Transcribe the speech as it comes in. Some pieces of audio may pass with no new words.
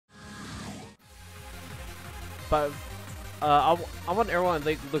But I want everyone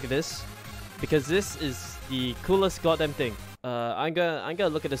to look at this, because this is the coolest goddamn thing. I'm gonna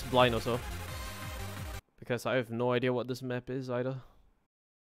look at this blind also, because I have no idea what this map is either.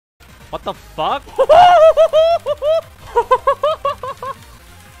 What the fuck?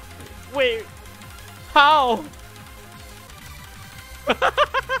 Wait, how?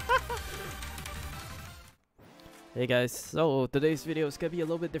 Hey guys, so today's video is gonna be a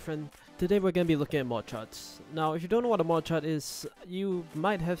little bit different. Today we're gonna be looking at mod charts. Now, if you don't know what a mod chart is, you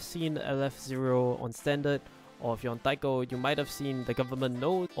might have seen LF0 on standard, or if you're on TAIKO, you might have seen the government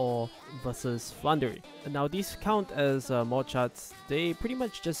node or versus Flandry. Now, these count as mod charts. They pretty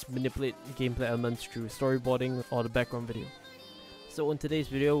much just manipulate gameplay elements through storyboarding or the background video. So in today's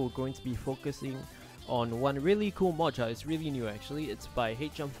video, we're going to be focusing on one really cool mod chart. It's really new actually. It's by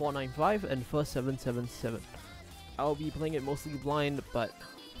HM495 and First777. I'll be playing it mostly blind, but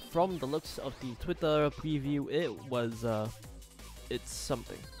from the looks of the Twitter preview, it's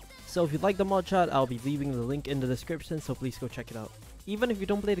something. So if you like the mod chart, I'll be leaving the link in the description, so please go check it out. Even if you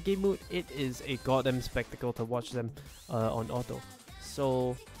don't play the game mode, it is a goddamn spectacle to watch them on auto.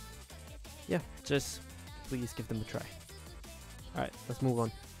 So yeah, just please give them a try. Alright, let's move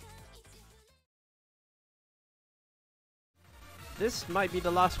on. This might be the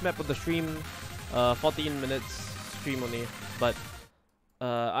last map of the stream, 14 minutes stream only, but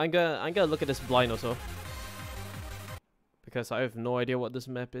I'm gonna look at this blind also, because I have no idea what this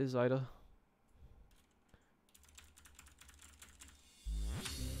map is either.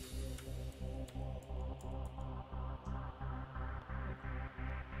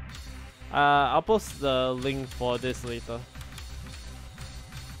 I'll post the link for this later.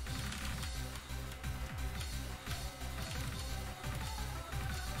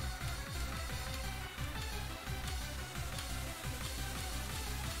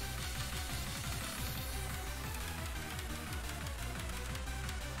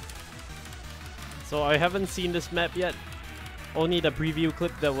 So I haven't seen this map yet, only the preview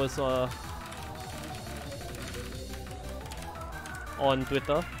clip that was on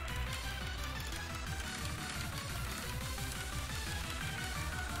Twitter.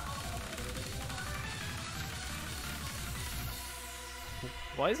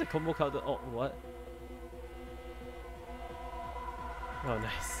 Why is the combo counter? Oh, what? Oh,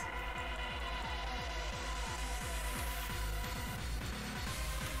 nice.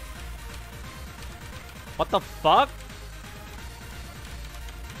 What the fuck?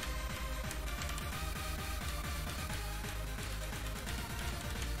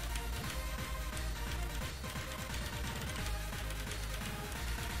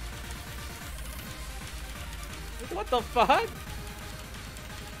 What the fuck?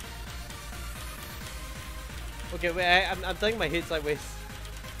 Okay, wait, I'm turning my head sideways.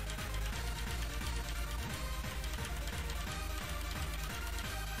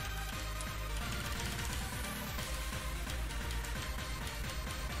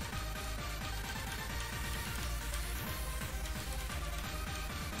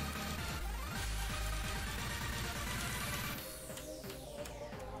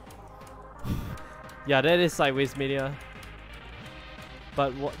 Yeah, that is sideways media.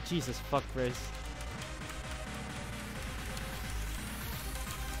 But what? Jesus fuck Christ.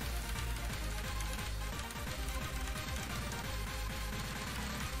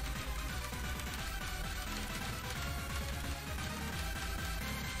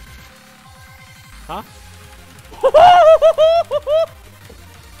 Huh?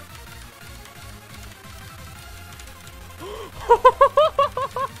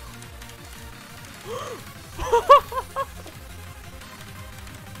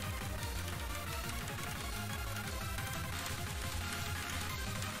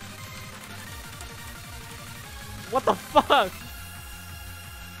 What the fuck?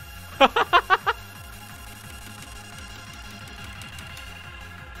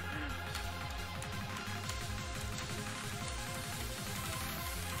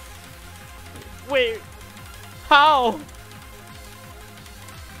 Wait, how?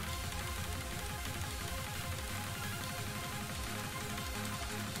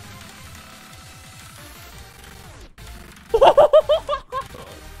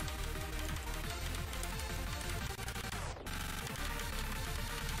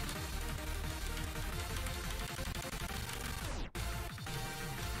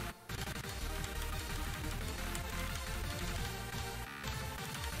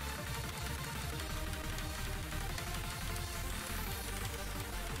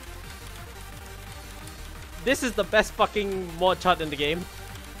 This is the best fucking mod chart in the game.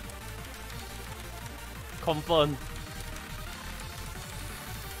 Confirmed.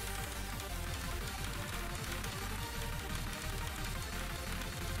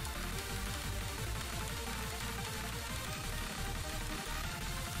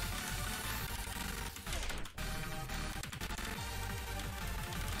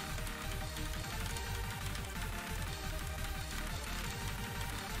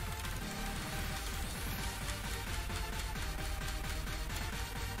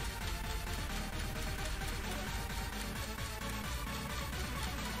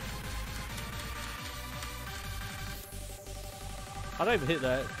 How do I even hit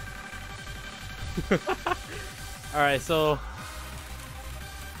that? Alright, so...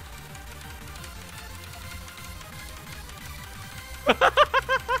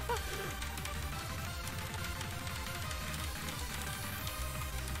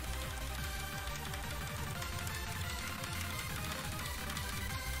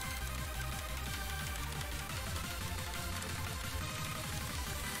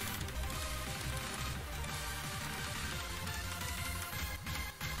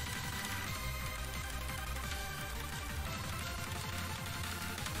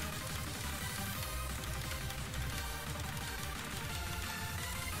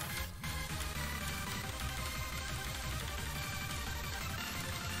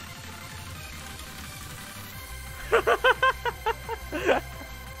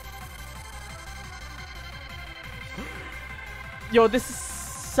 Yo, this is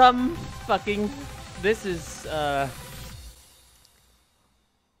some fucking... This is,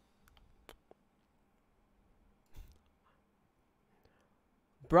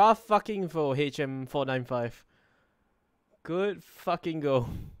 Bra fucking for HM495. Good fucking go.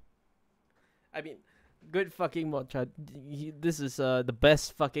 I mean, good fucking mod chat. This is the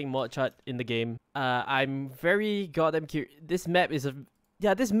best fucking mod chat in the game. I'm very goddamn curious. This map is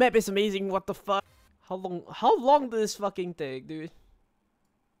this map is amazing. What the fuck? How long did this fucking take, dude?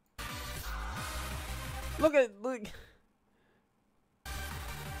 Look.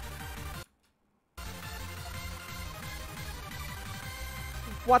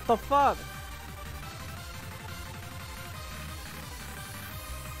 What the fuck?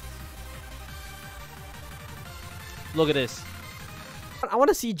 Look at this. I want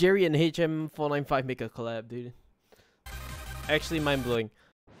to see Jerry and HM495 make a collab, dude. Actually mind blowing.